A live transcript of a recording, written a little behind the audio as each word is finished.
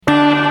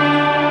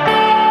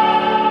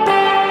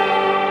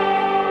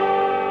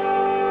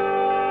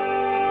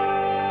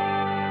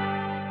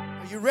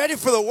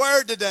ready for the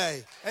word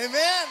today?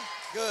 Amen?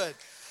 Good.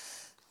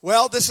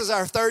 Well, this is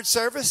our third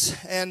service,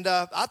 and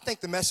I think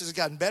the message has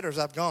gotten better as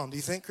I've gone. Do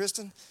you think,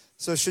 Kristen?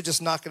 So it should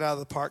just knock it out of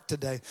the park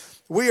today.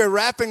 We are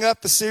wrapping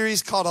up a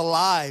series called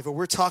Alive, where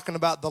we're talking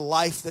about the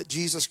life that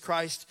Jesus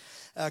Christ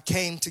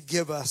came to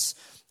give us.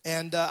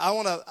 And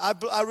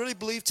I really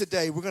believe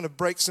today we're going to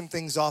break some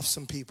things off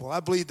some people. I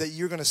believe that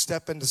you're going to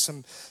step into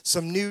some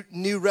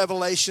new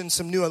revelation,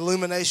 some new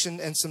illumination,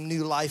 and some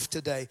new life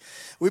today.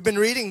 We've been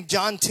reading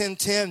John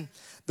 10:10.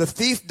 The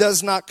thief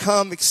does not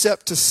come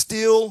except to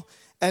steal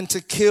and to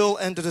kill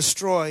and to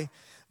destroy.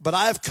 But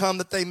I have come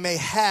that they may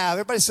have,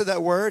 everybody said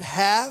that word,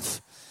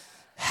 have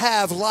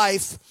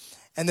life,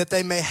 and that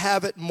they may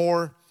have it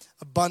more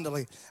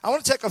abundantly. I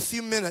want to take a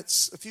few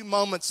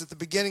moments at the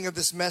beginning of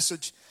this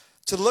message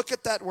to look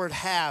at that word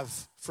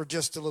have for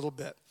just a little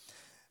bit.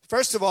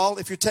 First of all,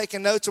 if you're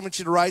taking notes, I want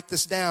you to write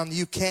this down.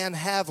 You can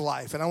have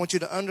life. And I want you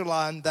to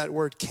underline that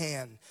word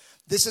can.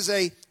 This is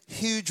a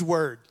huge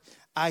word.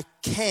 I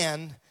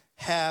can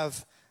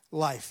have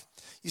life.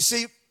 You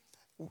see,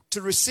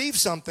 to receive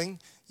something,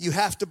 you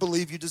have to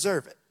believe you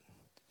deserve it.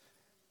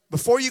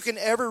 Before you can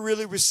ever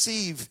really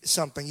receive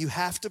something, you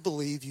have to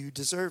believe you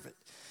deserve it.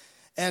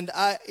 And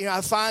I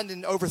find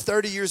in over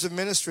 30 years of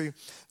ministry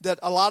that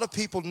a lot of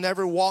people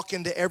never walk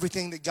into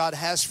everything that God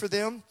has for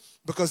them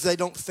because they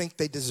don't think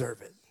they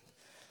deserve it.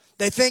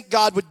 They think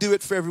God would do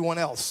it for everyone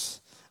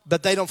else,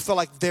 but they don't feel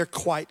like they're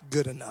quite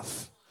good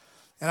enough.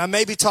 And I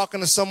may be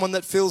talking to someone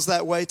that feels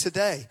that way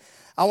today.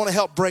 I want to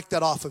help break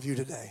that off of you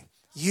today.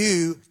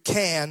 You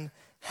can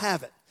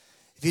have it.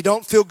 If you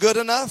don't feel good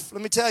enough,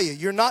 let me tell you,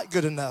 you're not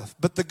good enough.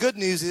 But the good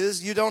news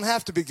is you don't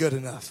have to be good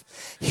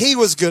enough. He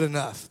was good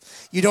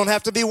enough. You don't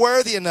have to be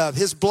worthy enough.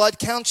 His blood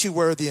counts you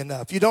worthy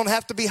enough. You don't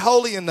have to be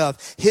holy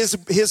enough. His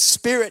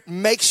spirit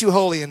makes you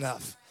holy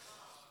enough.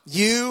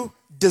 You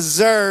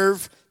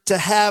deserve to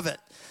have it.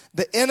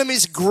 The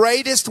enemy's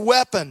greatest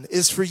weapon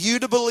is for you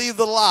to believe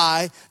the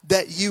lie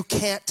that you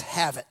can't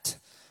have it.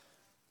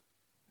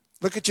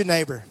 Look at your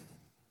neighbor.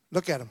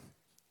 Look at him.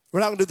 We're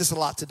not going to do this a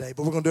lot today,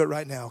 but we're going to do it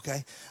right now,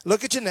 okay?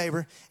 Look at your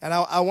neighbor, and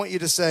I want you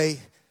to say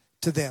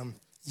to them,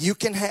 you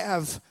can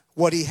have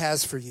what he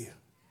has for you.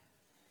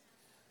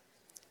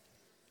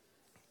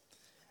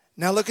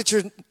 Now look at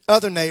your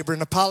other neighbor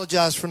and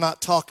apologize for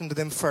not talking to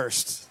them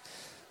first.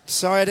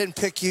 Sorry I didn't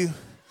pick you.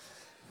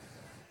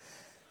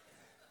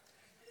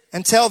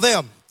 And tell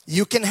them,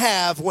 you can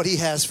have what he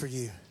has for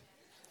you.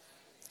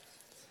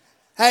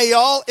 Hey,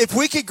 y'all, if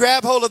we could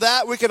grab hold of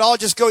that, we could all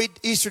just go eat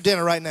Easter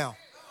dinner right now.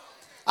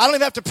 I don't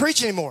even have to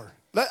preach anymore.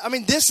 I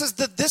mean, this is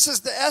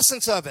the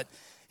essence of it.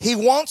 He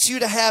wants you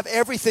to have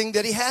everything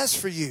that he has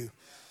for you.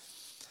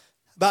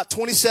 About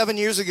 27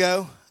 years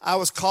ago, I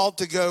was called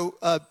to go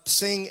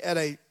sing at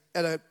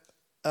an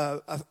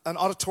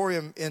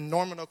auditorium in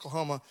Norman,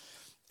 Oklahoma,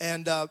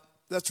 and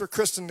that's where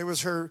Kristen. It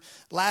was her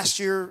last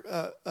year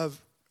of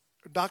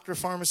doctor of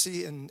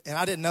pharmacy, and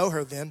I didn't know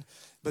her then,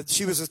 but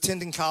she was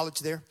attending college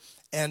there,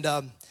 and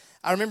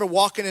I remember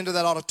walking into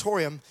that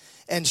auditorium,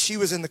 and she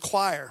was in the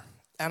choir.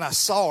 And I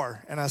saw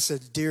her, and I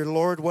said, dear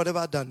Lord, what have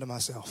I done to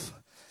myself?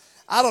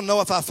 I don't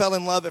know if I fell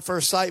in love at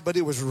first sight, but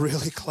it was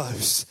really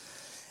close.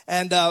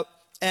 And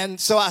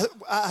so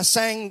I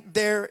sang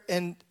there,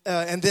 and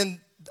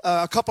then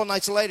a couple of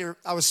nights later,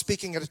 I was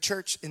speaking at a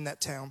church in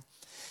that town.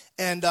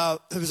 And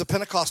it was a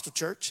Pentecostal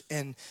church,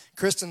 and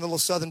Kristen, the little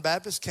Southern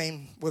Baptist,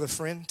 came with a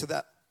friend to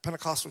that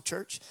Pentecostal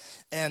church,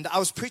 and I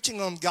was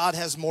preaching on God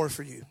has more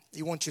for you.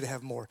 He wants you to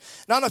have more.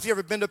 Now, I don't know if you've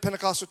ever been to a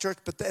Pentecostal church,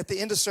 but at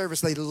the end of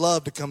service, they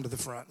love to come to the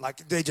front.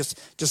 Like, they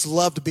just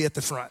love to be at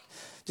the front.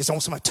 Just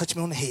want somebody to touch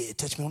me on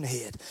the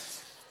head.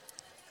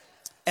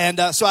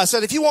 And so I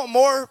said, if you want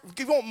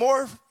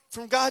more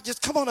from God,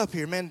 just come on up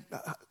here. Man,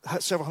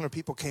 several hundred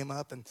people came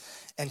up,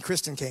 and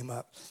Kristen came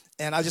up.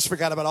 And I just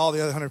forgot about all the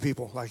other 100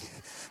 people. Like,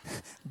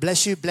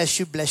 bless you.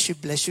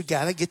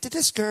 Gotta get to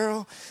this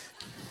girl.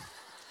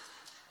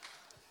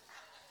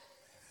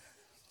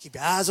 Keep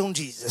your eyes on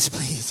Jesus,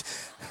 please.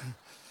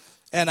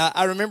 And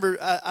I remember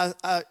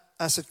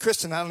I said,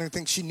 Kristen, I don't even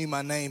think she knew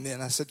my name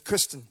then. I said,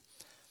 Kristen,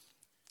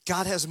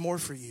 God has more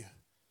for you.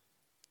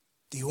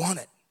 Do you want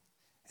it?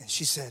 And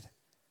she said,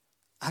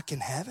 I can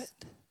have it.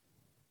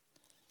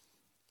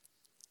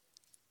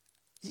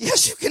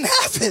 Yes, you can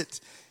have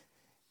it.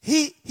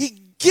 He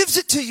gives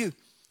it to you.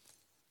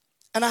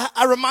 And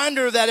I remind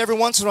her of that every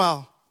once in a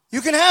while.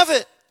 You can have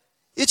it.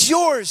 It's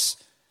yours.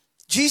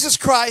 Jesus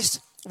Christ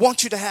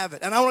wants you to have it.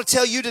 And I want to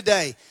tell you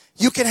today,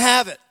 you can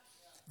have it.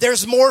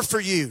 There's more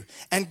for you.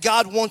 And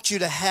God wants you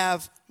to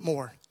have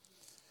more.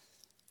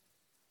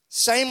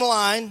 Same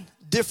line,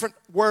 different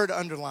word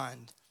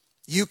underlined.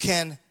 You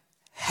can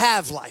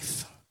have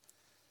life.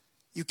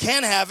 You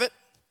can have it.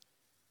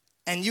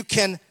 And you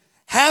can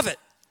have it.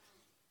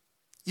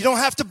 You don't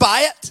have to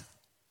buy it.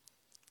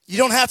 You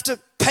don't have to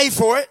pay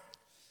for it.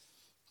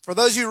 For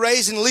those of you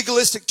raised in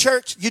legalistic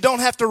church, you don't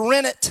have to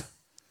rent it.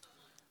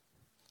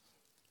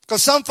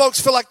 Because some folks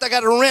feel like they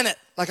got to rent it.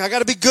 Like, I got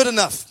to be good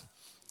enough.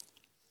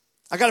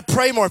 I got to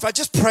pray more. If I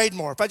just prayed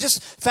more, if I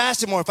just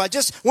fasted more, if I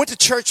just went to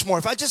church more,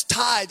 if I just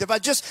tithed,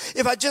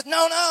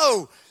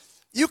 no.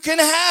 You can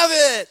have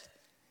it.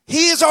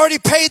 He has already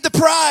paid the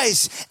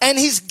price, and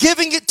he's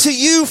giving it to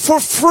you for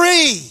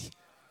free.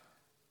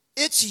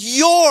 It's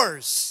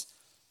yours,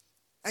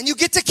 and you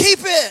get to keep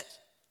it.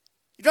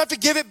 You don't have to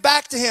give it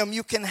back to him.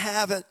 You can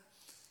have it.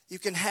 You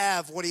can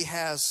have what he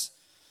has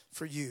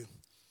for you.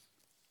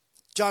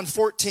 John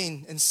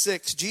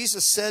 14:6,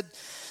 Jesus said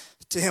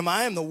to him,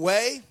 I am the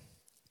way,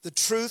 the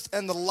truth,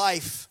 and the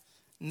life.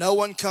 No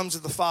one comes to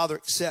the Father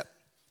except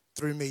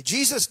through me.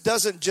 Jesus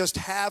doesn't just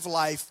have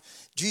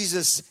life.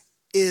 Jesus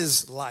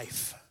is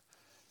life.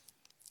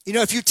 You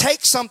know, if you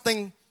take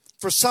something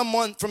from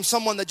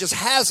someone that just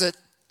has it,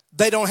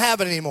 they don't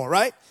have it anymore,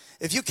 right?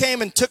 If you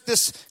came and took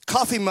this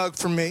coffee mug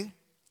from me,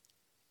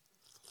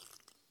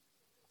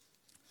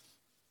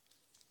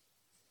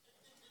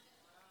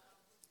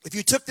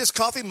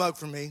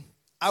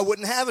 I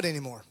wouldn't have it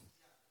anymore.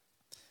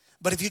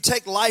 But if you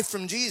take life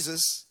from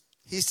Jesus,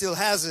 he still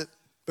has it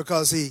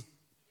because he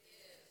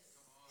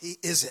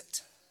is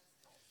it.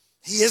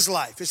 He is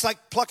life. It's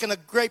like plucking a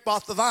grape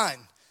off the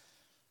vine.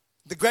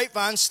 The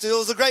grapevine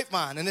still is a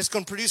grapevine, and it's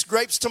going to produce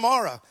grapes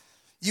tomorrow.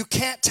 You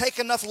can't take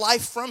enough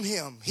life from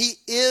him. He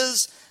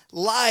is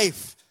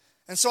life.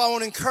 And so I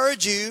want to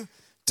encourage you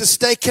to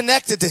stay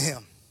connected to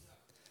him.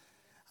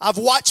 I've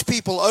watched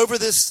people over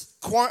this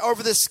what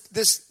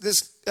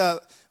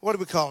are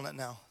we calling it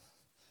now?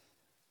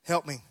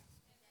 Help me.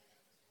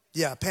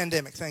 Yeah,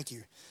 pandemic, thank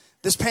you.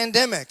 This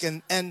pandemic,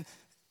 and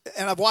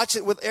I've watched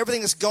it with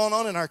everything that's going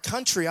on in our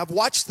country. I've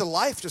watched the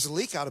life just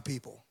leak out of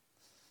people.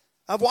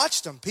 I've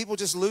watched them. People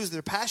just lose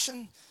their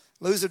passion,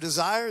 lose their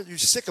desire. You're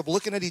sick of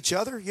looking at each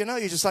other. You know,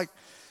 you're just like,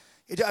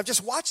 I've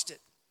just watched it.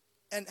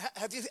 And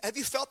have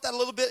you felt that a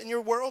little bit in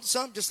your world?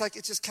 Some just like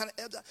it's just kind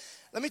of.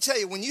 Let me tell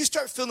you, when you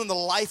start feeling the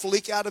life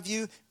leak out of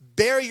you,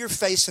 bury your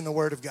face in the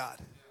Word of God.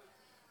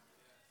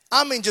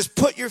 I mean, just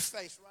put your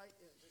face right in.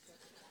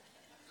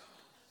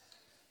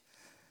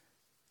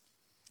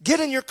 Get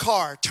in your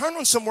car, turn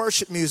on some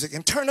worship music,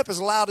 and turn up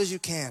as loud as you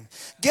can.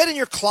 Get in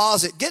your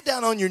closet, get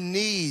down on your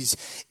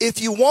knees.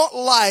 If you want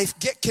life,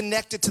 get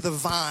connected to the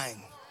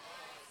vine.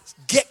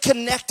 Get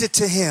connected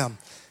to him.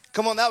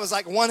 Come on, that was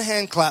like one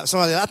hand clap.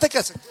 Somebody, I think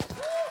that's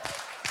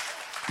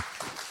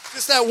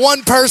just that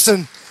one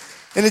person,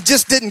 and it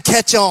just didn't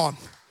catch on.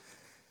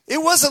 It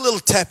was a little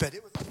tepid.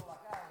 It was a little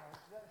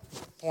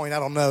like, point, I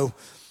don't know.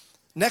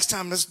 Next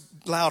time, let's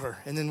louder,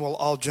 and then we'll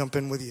all jump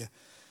in with you.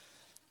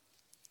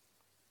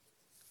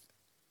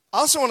 I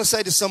also want to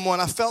say to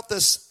someone, I felt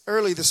this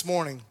early this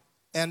morning,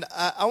 and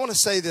I want to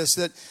say this,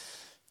 that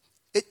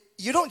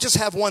you don't just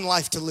have one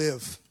life to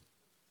live.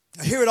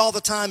 I hear it all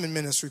the time in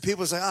ministry.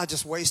 People say, I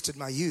just wasted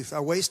my youth. I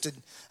wasted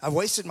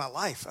my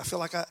life. I feel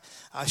like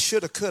I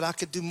should have, I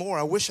could do more.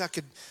 I wish I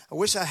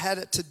had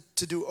it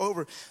to do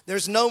over.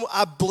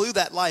 I blew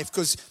that life,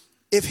 because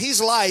if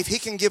he's life, he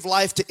can give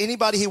life to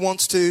anybody he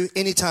wants to,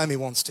 anytime he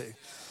wants to.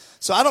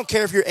 So I don't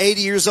care if you're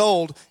 80 years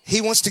old,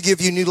 he wants to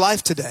give you new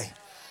life today.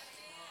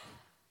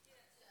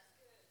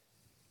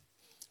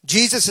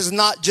 Jesus is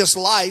not just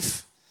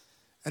life,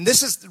 and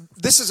this is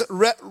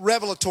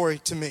revelatory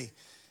to me,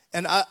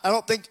 and I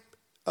don't think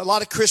a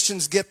lot of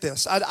Christians get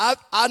this.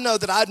 I know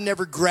that I've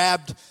never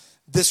grabbed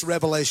this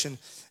revelation.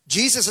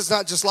 Jesus is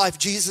not just life.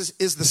 Jesus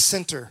is the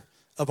center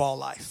of all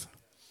life.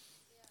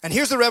 And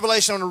here's the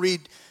revelation I want to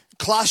read,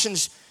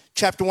 Colossians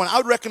chapter 1. I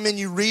would recommend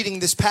you reading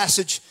this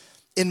passage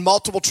in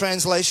multiple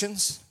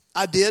translations.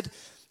 I did,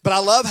 but I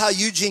love how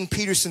Eugene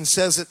Peterson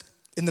says it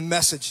in the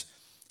Message.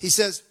 He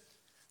says,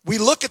 we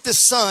look at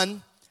this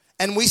sun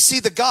and we see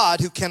the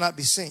God who cannot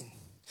be seen.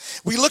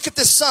 We look at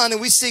this sun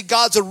and we see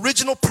God's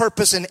original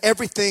purpose in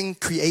everything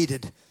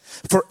created.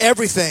 For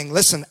everything,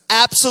 listen,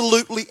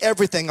 absolutely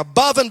everything,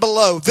 above and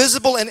below,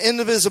 visible and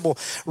invisible,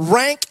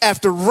 rank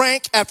after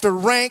rank after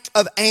rank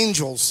of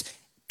angels,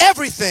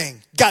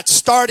 everything got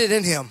started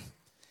in him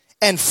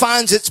and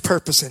finds its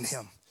purpose in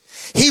him.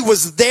 He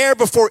was there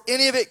before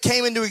any of it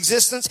came into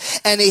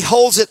existence, and he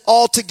holds it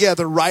all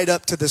together right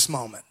up to this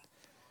moment.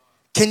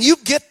 Can you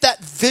get that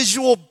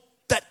visual,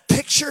 that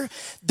picture?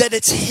 That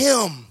it's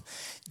him,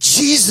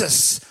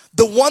 Jesus,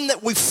 the one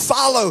that we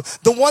follow,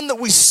 the one that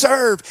we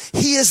serve.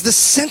 He is the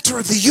center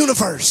of the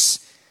universe.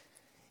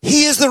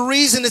 He is the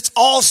reason it's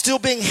all still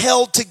being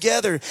held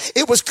together.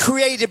 It was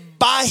created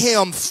by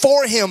him,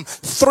 for him,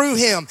 through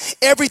him.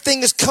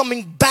 Everything is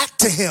coming back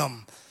to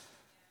him.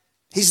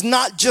 He's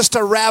not just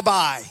a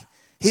rabbi.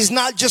 He's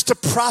not just a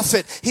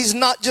prophet. He's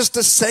not just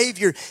a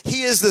savior.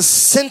 He is the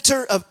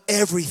center of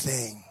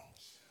everything.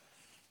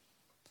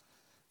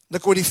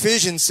 Look what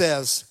Ephesians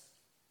says.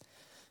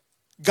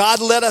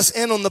 God let us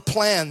in on the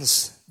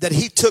plans that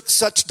he took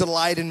such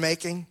delight in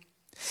making.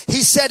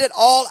 He set it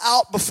all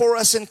out before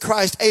us in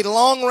Christ, a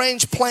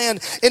long-range plan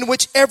in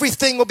which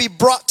everything will be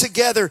brought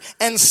together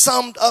and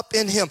summed up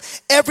in him.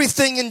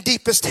 Everything in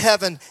deepest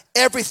heaven,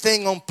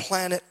 everything on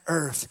planet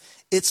Earth.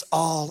 It's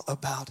all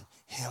about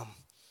him.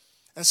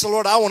 And so,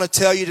 Lord, I want to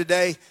tell you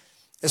today,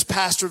 as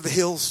pastor of the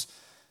Hills,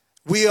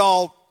 we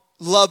all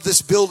love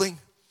this building.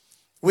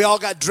 We all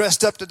got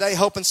dressed up today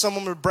hoping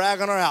someone would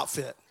brag on our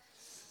outfit.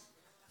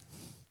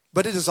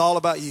 But it is all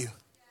about you.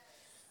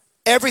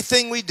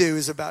 Everything we do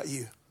is about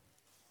you.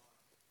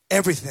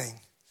 Everything.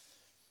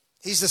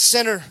 He's the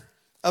center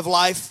of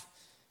life,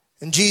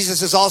 and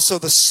Jesus is also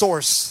the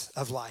source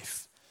of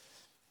life.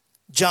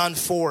 John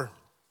 4,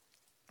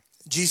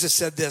 Jesus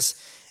said this,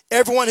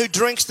 everyone who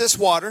drinks this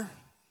water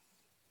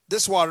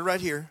right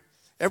here,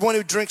 everyone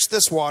who drinks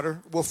this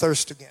water will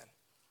thirst again.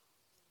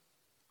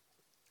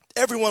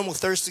 Everyone will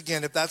thirst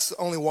again if that's the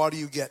only water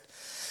you get.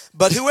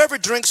 But whoever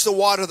drinks the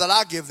water that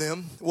I give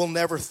them will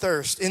never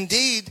thirst.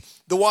 Indeed,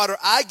 the water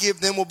I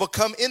give them will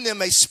become in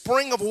them a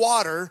spring of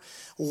water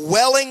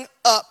welling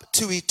up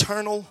to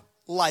eternal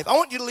life. I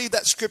want you to leave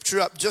that scripture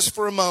up just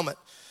for a moment.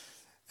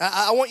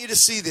 I want you to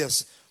see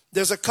this.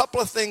 There's a couple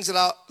of things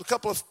a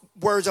couple of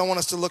words I want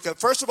us to look at.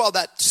 First of all,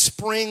 that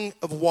spring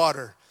of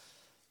water.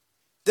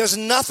 There's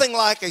nothing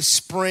like a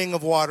spring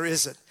of water,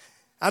 is it?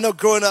 I know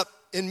growing up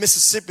in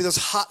Mississippi, those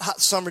hot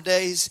summer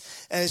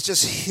days, and it's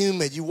just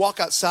humid. You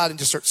walk outside and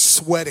just start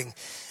sweating.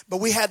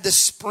 But we had this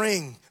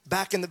spring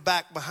back in the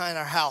back behind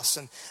our house,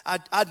 and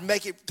I'd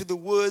make it through the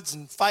woods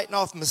and fighting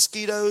off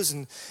mosquitoes.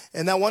 And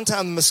that one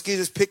time the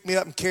mosquitoes picked me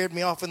up and carried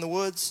me off in the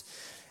woods.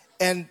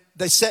 And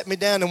they set me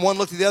down, and one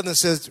looked at the other and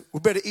says, we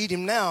better eat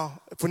him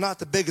now. If we're not,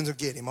 the big ones will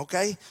get him,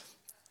 okay?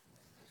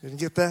 Didn't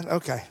get that?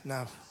 Okay,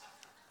 no.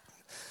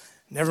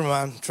 Never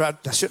mind.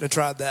 I shouldn't have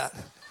tried that.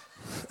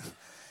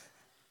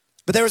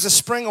 But there was a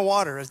spring of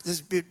water,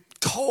 this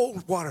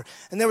cold water,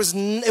 and it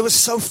was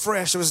so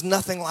fresh. There was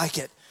nothing like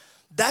it.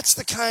 That's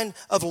the kind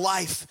of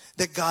life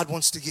that God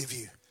wants to give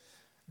you.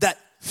 That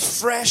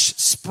fresh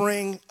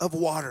spring of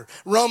water.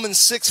 Romans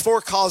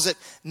 6:4 calls it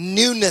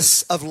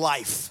newness of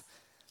life.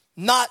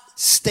 Not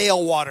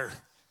stale water.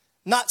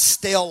 Not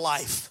stale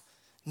life.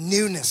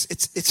 Newness.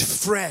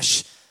 It's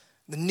fresh.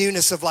 The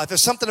newness of life.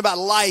 There's something about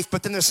life,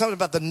 but then there's something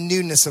about the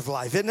newness of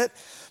life, isn't it?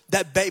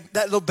 That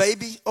little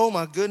baby, oh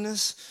my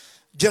goodness.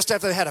 Just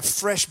after they had a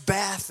fresh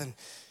bath and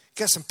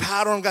got some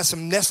powder on, got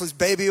some Nestle's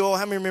baby oil.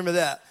 How many remember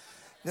that?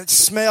 That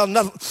smell,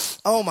 nothing.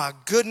 Oh my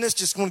goodness,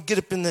 just going to get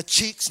up in the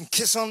cheeks and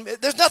kiss on them.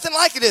 There's nothing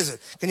like it, is it?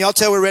 Can y'all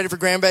tell we're ready for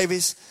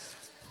grandbabies?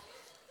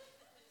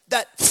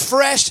 That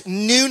fresh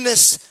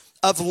newness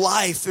of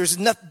life.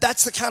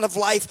 That's the kind of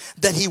life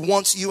that he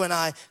wants you and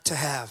I to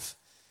have.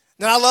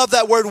 And I love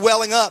that word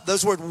welling up.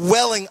 Those words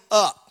welling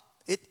up.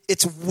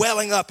 It's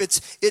welling up.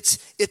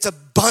 It's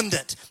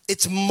abundant.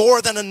 It's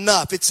more than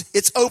enough.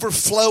 It's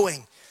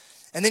overflowing.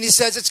 And then he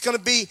says it's going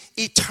to be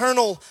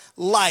eternal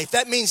life.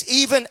 That means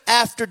even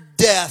after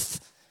death,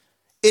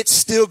 it's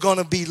still going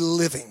to be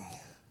living.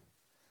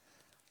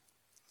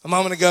 A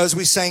moment ago, as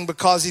we sang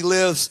Because He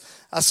Lives,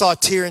 I saw a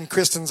tear in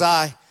Kristen's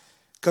eye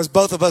because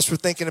both of us were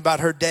thinking about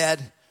her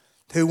dad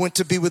who went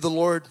to be with the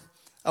Lord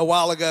a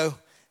while ago.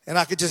 And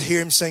I could just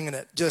hear him singing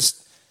it.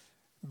 Just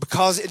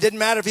because it didn't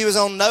matter if he was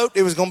on note,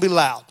 it was going to be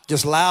loud.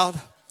 Just loud.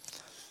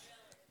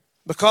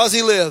 Because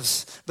He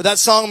lives. But that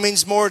song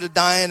means more to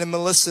Diane and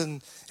Melissa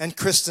and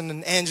Kristen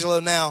and Angela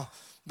now.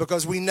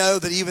 Because we know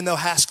that even though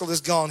Haskell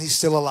is gone, he's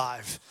still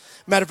alive.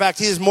 Matter of fact,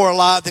 he is more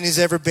alive than he's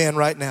ever been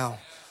right now.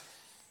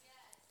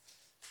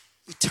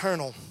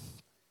 Eternal.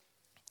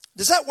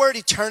 Does that word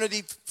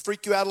eternity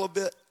freak you out a little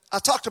bit? I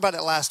talked about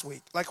it last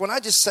week. Like when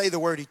I just say the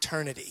word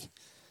eternity.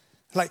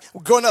 Like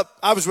growing up,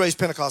 I was raised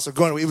Pentecostal.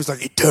 Growing up, it was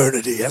like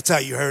eternity. That's how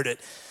you heard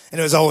it. And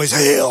it was always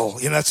hell.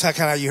 You know, that's how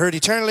kind of you heard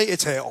eternally.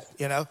 It's hell,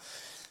 you know.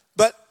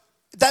 But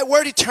that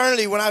word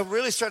eternity, when I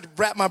really started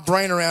to wrap my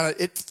brain around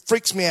it, it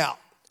freaks me out.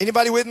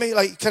 Anybody with me?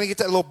 Like kind of get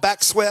that little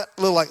back sweat,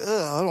 a little like,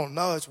 I don't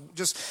know. It's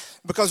just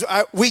because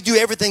we do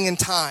everything in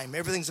time.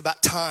 Everything's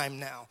about time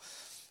now.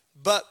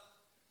 But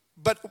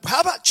how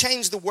about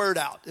change the word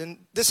out? And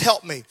this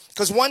helped me.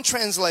 Because one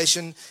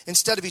translation,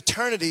 instead of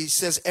eternity,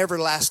 says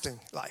everlasting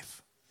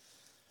life.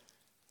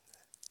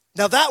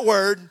 Now that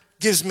word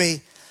gives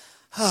me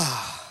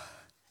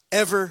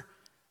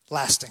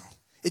everlasting.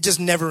 It just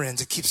never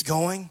ends. It keeps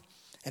going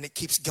and it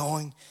keeps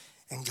going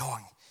and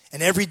going.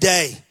 And every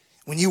day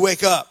when you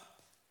wake up,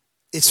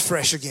 it's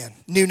fresh again.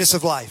 Newness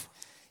of life.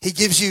 He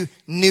gives you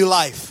new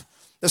life.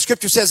 The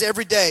scripture says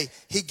every day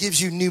he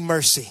gives you new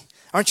mercy.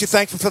 Aren't you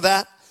thankful for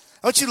that?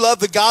 Don't you love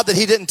the God that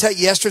he didn't take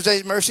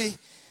yesterday's mercy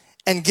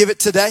and give it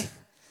today?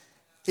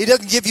 He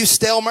doesn't give you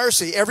stale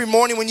mercy. Every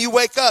morning when you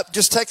wake up,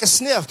 just take a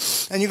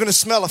sniff and you're going to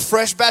smell a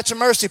fresh batch of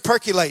mercy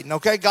percolating,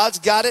 okay? God's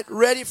got it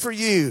ready for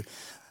you.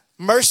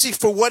 Mercy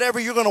for whatever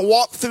you're going to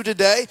walk through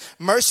today.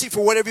 Mercy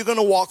for whatever you're going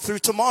to walk through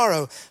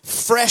tomorrow.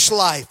 Fresh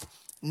life,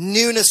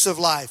 newness of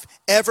life,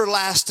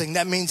 everlasting.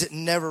 That means it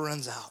never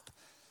runs out.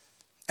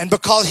 And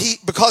because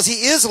he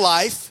is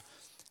life,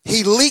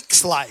 he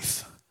leaks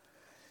life.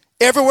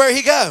 Everywhere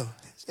he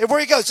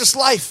goes, just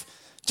life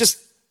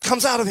just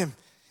comes out of him.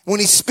 When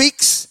he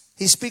speaks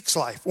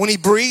life. When he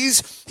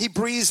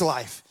breathes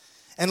life.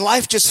 And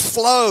life just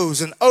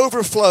flows and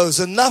overflows,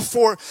 enough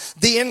for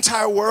the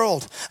entire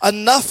world,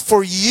 enough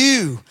for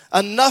you,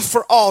 enough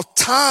for all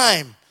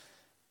time,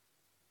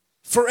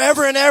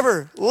 forever and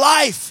ever.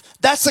 Life,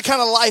 that's the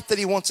kind of life that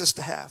he wants us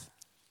to have.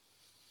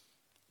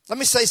 Let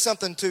me say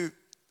something to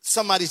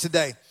somebody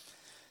today.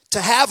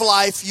 To have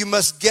life, you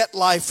must get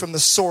life from the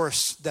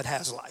source that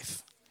has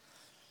life.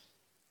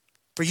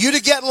 For you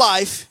to get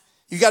life,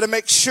 you got to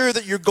make sure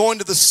that you're going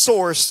to the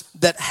source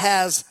that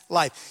has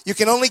life. You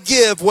can only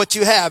give what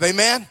you have.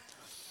 Amen?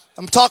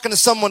 I'm talking to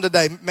someone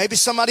today, maybe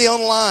somebody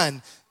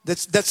online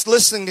that's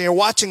listening or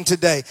watching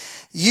today.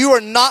 You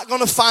are not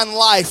going to find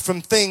life from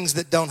things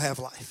that don't have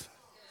life.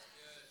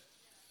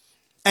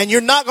 And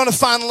you're not going to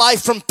find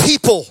life from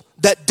people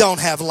that don't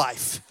have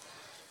life.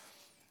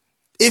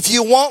 If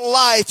you want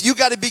life, you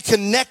got to be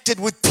connected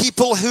with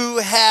people who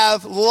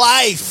have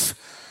life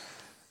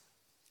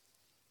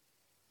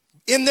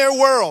in their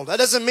world. That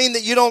doesn't mean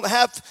that you don't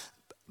have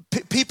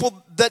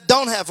people that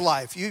don't have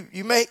life.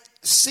 You may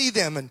see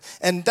them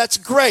and that's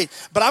great.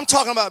 But I'm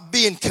talking about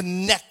being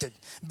connected,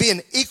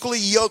 being equally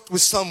yoked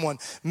with someone.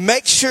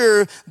 Make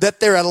sure that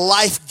they're a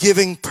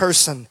life-giving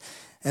person,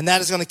 and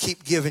that is going to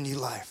keep giving you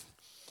life.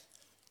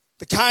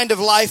 The kind of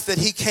life that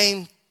he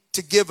came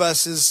to give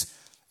us is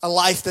a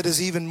life that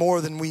is even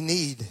more than we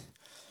need.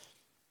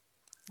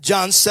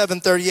 John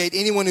 7:38,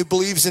 anyone who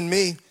believes in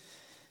me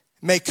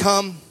may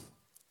come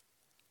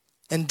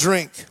and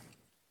drink.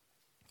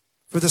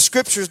 For the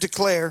scriptures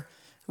declare,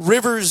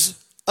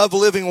 rivers of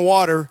living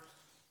water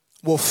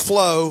will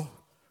flow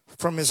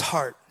from his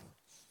heart.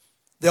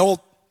 The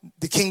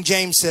King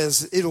James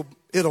says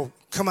it'll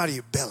come out of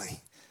your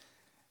belly.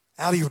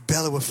 Out of your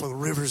belly will flow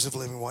rivers of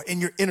living water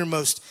in your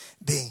innermost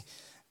being.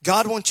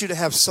 God wants you to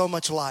have so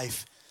much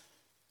life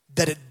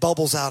that it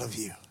bubbles out of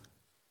you.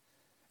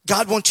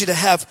 God wants you to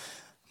have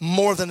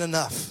more than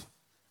enough.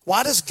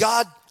 Why does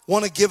God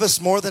want to give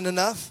us more than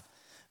enough?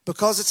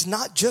 Because it's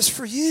not just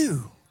for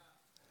you.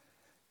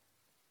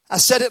 I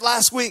said it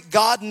last week,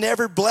 God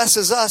never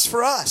blesses us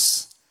for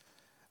us.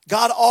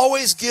 God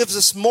always gives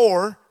us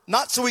more,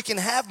 not so we can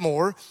have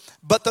more,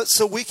 but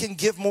so we can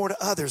give more to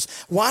others.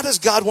 Why does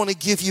God want to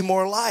give you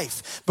more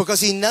life? Because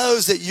he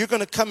knows that you're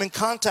going to come in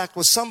contact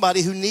with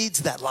somebody who needs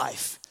that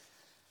life.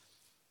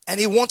 And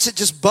he wants it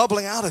just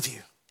bubbling out of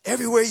you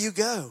everywhere you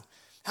go.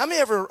 How many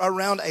ever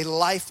around a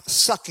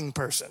life-sucking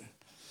person?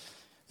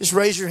 Just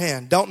raise your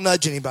hand. Don't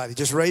nudge anybody.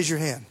 Just raise your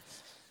hand.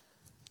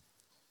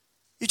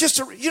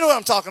 You know what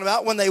I'm talking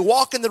about. When they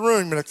walk in the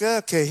room, you're like,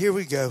 okay, here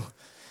we go.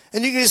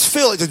 And you can just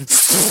feel it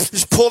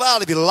just pulled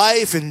out of your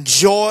life and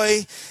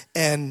joy.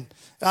 And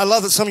I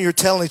love that some of you are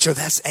telling each other,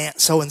 that's Aunt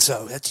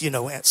so-and-so. That's,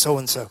 Aunt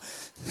so-and-so.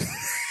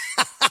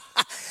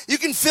 You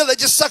can feel it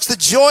just sucks the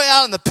joy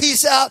out and the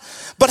peace out.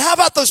 But how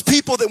about those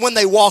people that when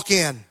they walk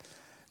in,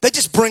 they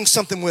just bring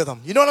something with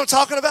them? You know what I'm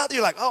talking about?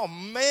 You're like, oh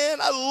man,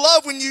 I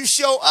love when you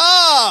show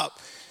up.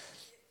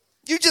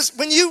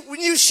 When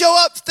you show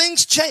up,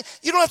 things change.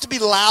 You don't have to be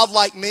loud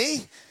like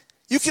me.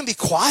 You can be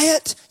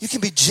quiet. You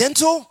can be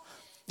gentle.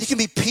 You can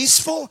be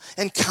peaceful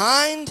and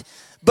kind.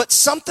 But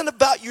something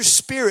about your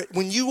spirit,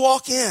 when you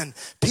walk in,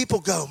 people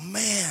go,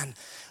 man,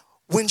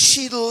 when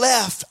she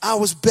left, I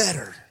was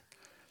better.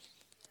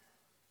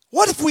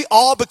 What if we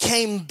all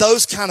became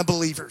those kind of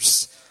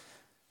believers?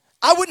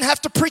 I wouldn't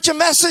have to preach a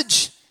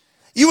message.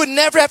 You would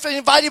never have to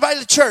invite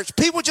anybody to church.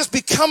 People would just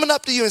be coming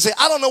up to you and say,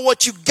 I don't know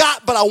what you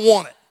got, but I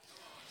want it.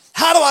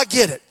 How do I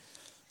get it?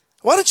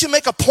 Why don't you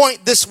make a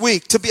point this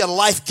week to be a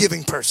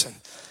life-giving person?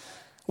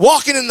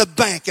 Walking in the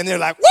bank and they're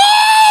like,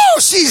 whoa,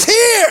 she's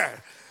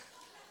here.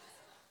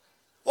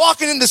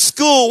 Walking into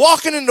school,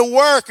 walking into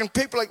work, and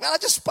people are like, man,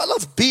 I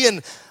love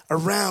being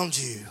around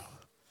you.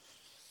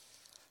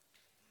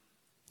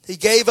 He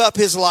gave up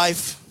his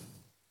life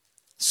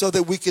so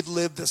that we could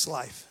live this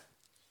life.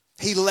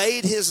 He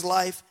laid his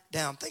life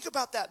down. Think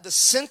about that. The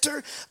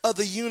center of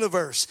the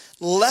universe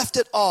left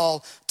it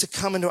all to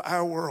come into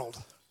our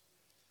world.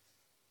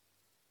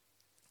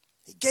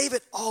 He gave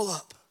it all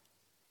up.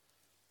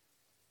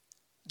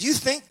 Do you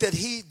think that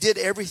he did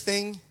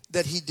everything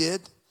that he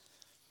did?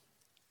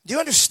 Do you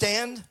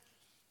understand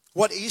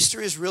what Easter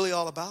is really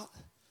all about?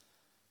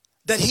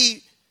 That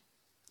he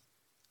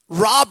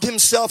robbed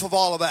himself of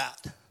all of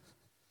that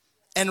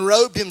and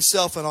robed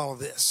himself in all of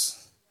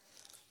this.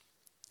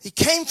 He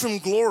came from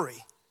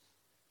glory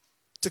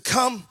to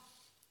come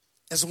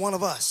as one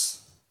of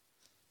us,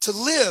 to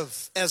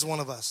live as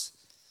one of us.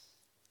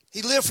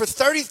 He lived for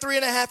 33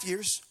 and a half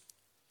years,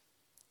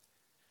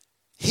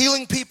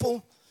 healing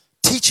people,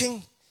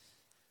 teaching,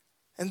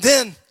 and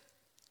then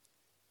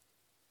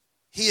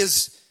he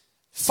is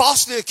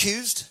falsely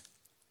accused.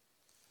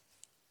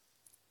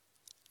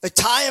 They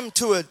tie him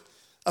to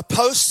a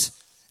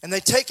post and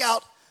they take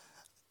out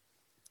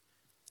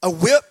a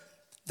whip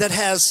that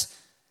has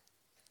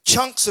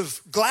chunks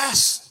of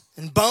glass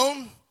and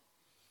bone,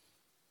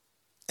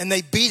 and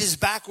they beat his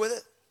back with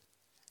it.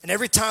 And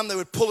every time they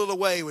would pull it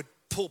away, he would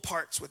pull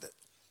parts with it.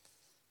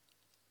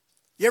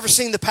 You ever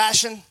seen The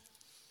Passion?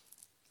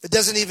 It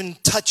doesn't even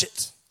touch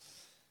it.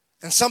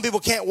 And some people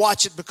can't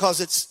watch it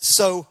because it's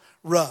so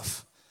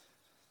rough.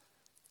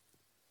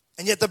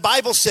 And yet the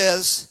Bible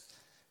says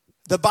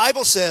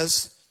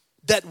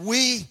that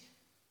we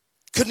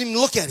couldn't even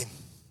look at him.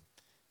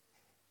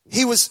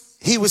 He was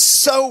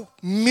so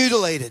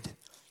mutilated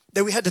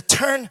that we had to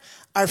turn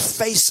our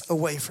face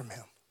away from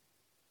him.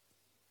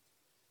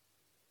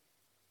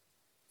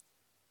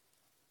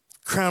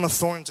 crown of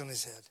thorns on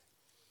his head.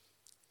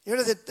 You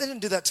know, they didn't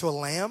do that to a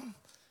lamb.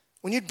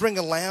 When you'd bring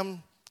a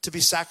lamb to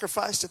be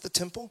sacrificed at the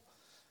temple,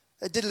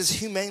 they did it as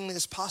humanely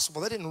as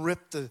possible. They didn't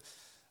rip the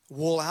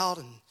wool out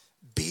and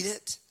beat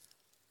it.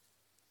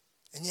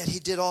 And yet he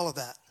did all of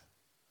that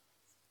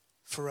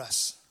for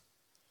us.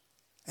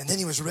 And then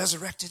he was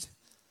resurrected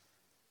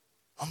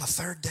on the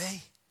third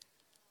day.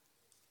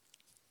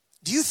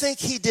 Do you think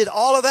he did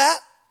all of that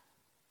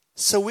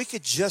so we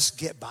could just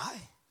get by?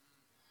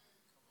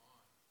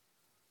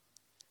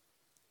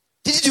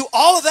 Did he do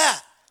all of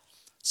that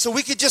so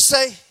we could just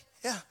say,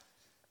 yeah,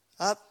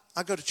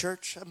 I go to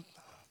church.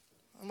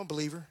 I'm a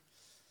believer.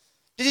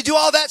 Did he do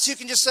all that so you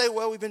can just say,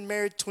 well, we've been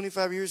married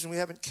 25 years and we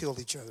haven't killed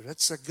each other?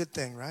 That's a good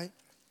thing, right?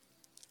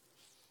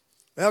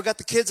 Well, got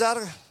the kids out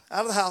of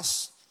the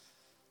house.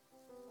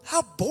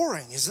 How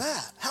boring is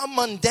that? How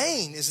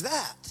mundane is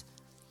that?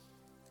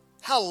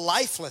 How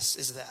lifeless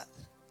is that?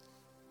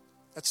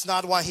 That's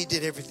not why he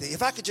did everything.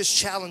 If I could just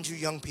challenge you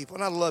young people,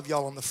 and I love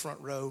y'all on the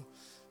front row.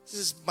 This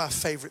is my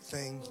favorite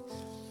thing.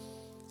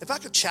 If I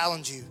could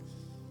challenge you,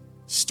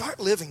 start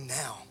living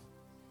now.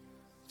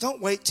 Don't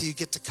wait till you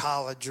get to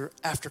college or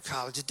after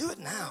college. Do it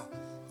now.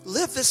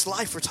 Live this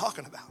life we're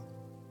talking about.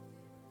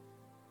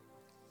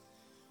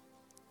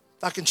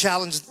 If I can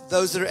challenge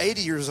those that are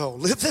 80 years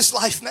old, live this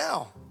life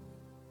now.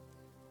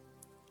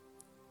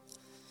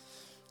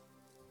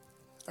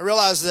 I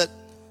realize that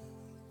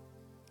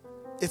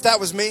if that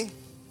was me,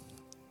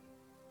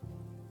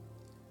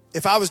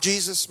 if I was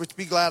Jesus, which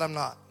be glad I'm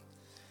not.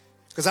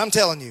 Because I'm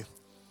telling you,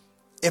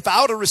 if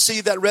I would have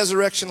received that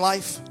resurrection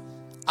life,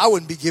 I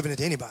wouldn't be giving it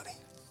to anybody.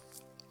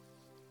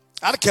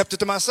 I'd have kept it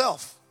to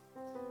myself.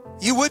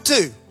 You would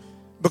too,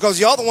 because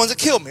y'all the ones that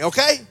killed me,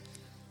 okay?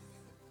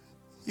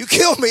 You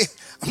killed me.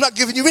 I'm not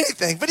giving you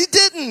anything. But he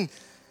didn't.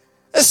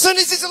 As soon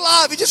as he's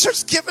alive, he just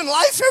starts giving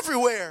life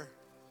everywhere.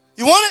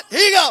 You want it?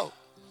 Here you go.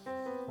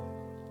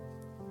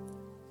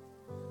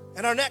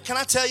 And Arnett, can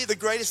I tell you the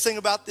greatest thing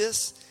about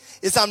this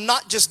is I'm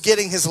not just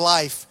getting his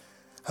life,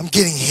 I'm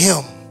getting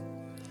him.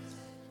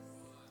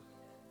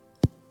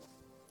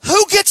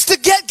 Who gets to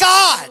get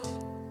God?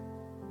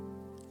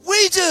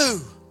 We do.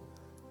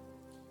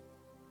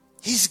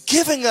 He's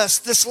giving us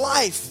this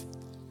life.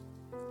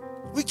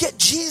 We get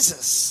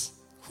Jesus.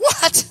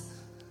 What?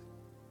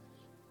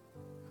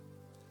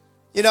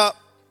 You know,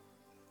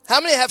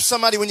 how many have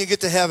somebody when you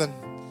get to heaven,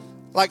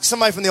 like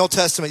somebody from the Old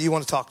Testament you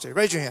want to talk to?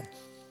 Raise your hand.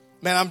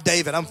 Man, I'm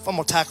David. I'm going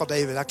to tackle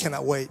David. I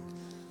cannot wait.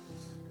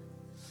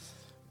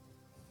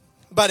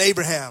 About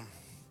Abraham.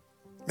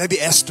 Maybe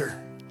Esther.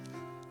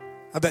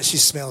 I bet she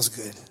smells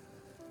good.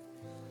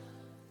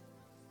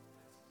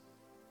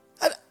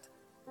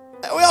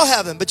 We all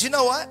have them, but you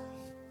know what?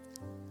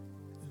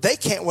 They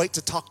can't wait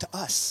to talk to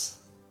us.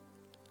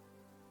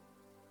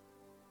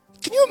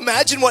 Can you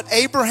imagine what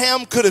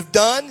Abraham could have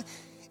done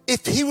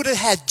if he would have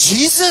had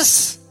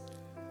Jesus?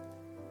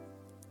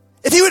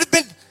 If he would have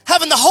been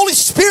having the Holy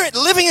Spirit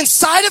living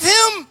inside of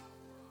him?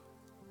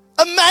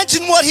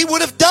 Imagine what he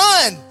would have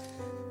done.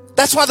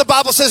 That's why the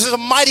Bible says there's a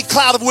mighty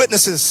cloud of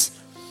witnesses.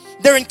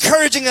 They're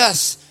encouraging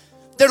us.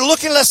 They're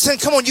looking at us saying,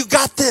 come on, you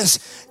got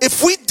this.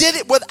 If we did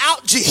it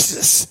without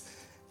Jesus,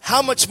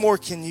 how much more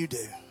can you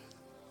do?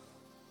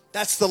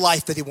 That's the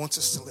life that he wants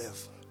us to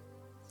live.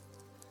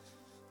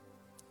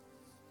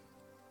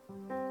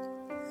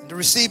 And to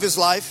receive his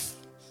life,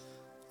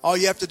 all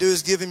you have to do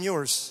is give him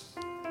yours.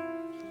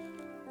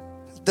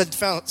 Doesn't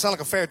sound like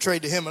a fair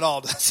trade to him at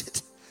all, does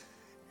it?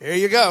 Here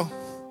you go.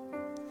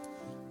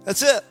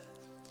 That's it.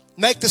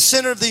 Make the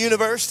center of the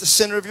universe the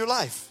center of your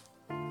life.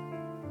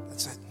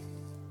 That's it.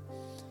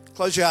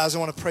 Close your eyes. I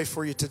want to pray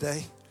for you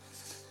today.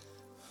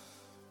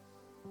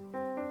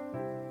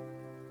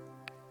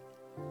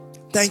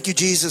 Thank you,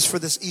 Jesus, for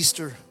this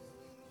Easter.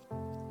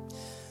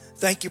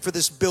 Thank you for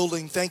this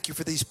building. Thank you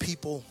for these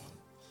people.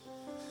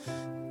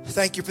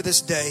 Thank you for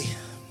this day.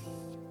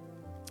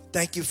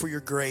 Thank you for your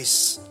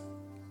grace.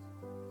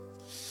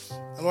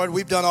 And Lord,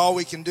 we've done all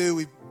we can do.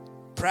 We've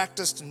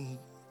practiced and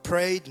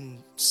prayed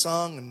and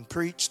sung and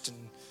preached.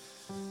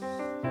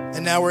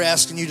 And now we're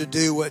asking you to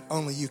do what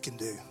only you can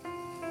do.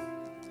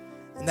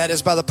 And that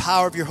is by the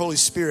power of your Holy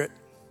Spirit,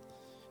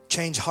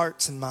 change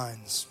hearts and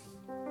minds.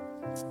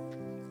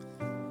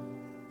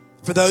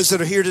 For those that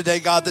are here today,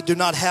 God, that do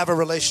not have a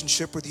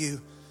relationship with you,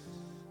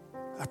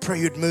 I pray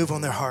you'd move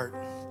on their heart.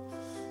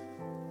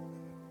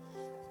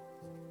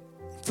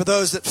 For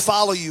those that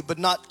follow you but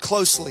not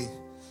closely,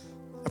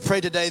 I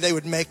pray today they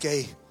would make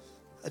a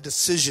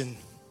decision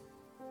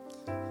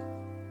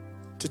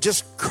to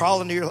just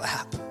crawl into your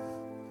lap.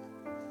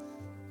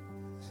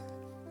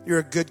 You're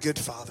a good, good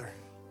Father.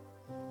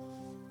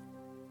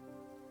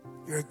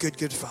 You're a good,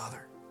 good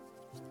Father.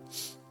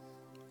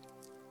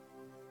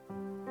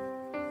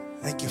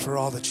 Thank you for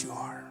all that you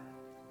are.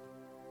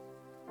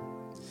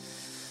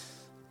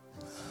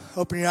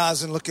 Open your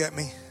eyes and look at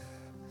me.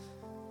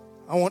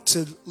 I want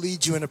to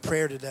lead you in a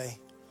prayer today.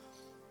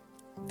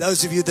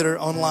 Those of you that are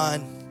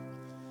online,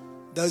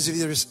 those of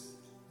you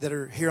that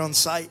are here on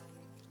site,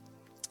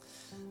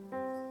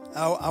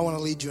 I want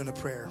to lead you in a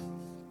prayer.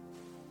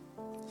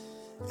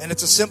 And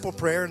it's a simple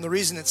prayer, and the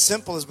reason it's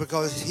simple is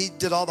because he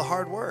did all the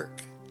hard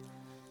work.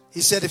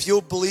 He said, if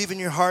you'll believe in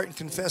your heart and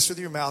confess with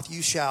your mouth,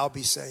 you shall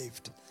be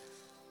saved.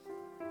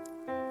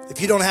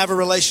 If you don't have a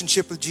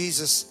relationship with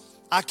Jesus,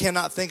 I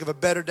cannot think of a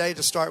better day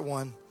to start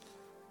one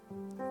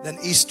than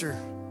Easter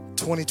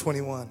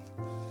 2021.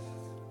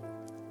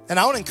 And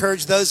I want to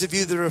encourage those of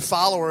you that are a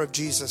follower of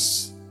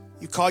Jesus.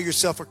 You call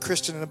yourself a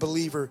Christian and a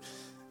believer,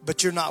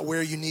 but you're not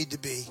where you need to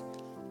be.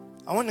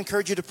 I want to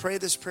encourage you to pray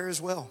this prayer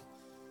as well.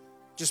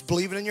 Just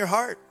believe it in your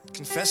heart,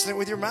 confessing it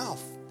with your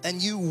mouth,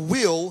 and you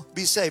will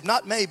be saved.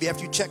 Not maybe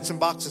after you check some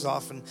boxes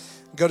off and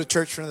go to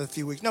church for another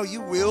few weeks. No,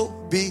 you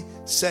will be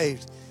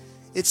saved.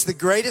 It's the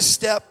greatest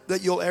step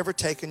that you'll ever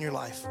take in your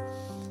life.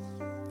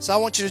 So I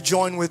want you to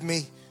join with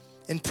me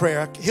in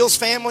prayer. Hills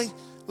family,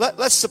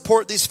 let's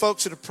support these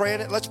folks that are praying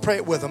it. Let's pray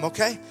it with them,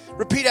 okay?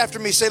 Repeat after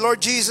me. Say, Lord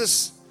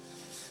Jesus,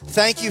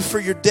 thank you for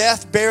your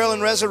death, burial,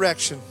 and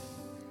resurrection.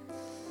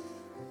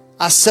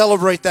 I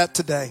celebrate that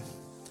today.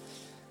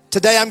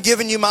 Today I'm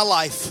giving you my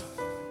life.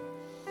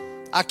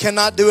 I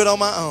cannot do it on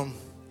my own.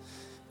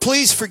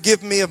 Please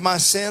forgive me of my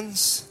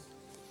sins.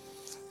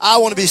 I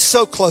want to be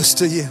so close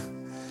to you.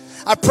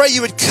 I pray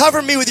you would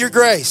cover me with your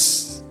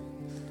grace.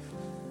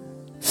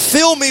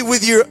 Fill me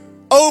with your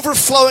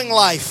overflowing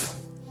life.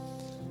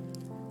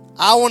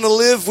 I want to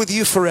live with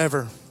you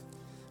forever,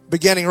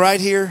 beginning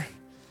right here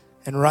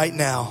and right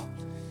now.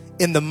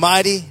 In the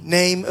mighty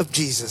name of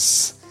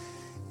Jesus.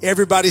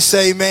 Everybody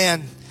say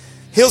amen.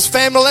 Hills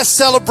family, let's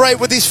celebrate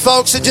with these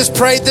folks that just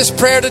prayed this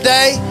prayer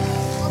today.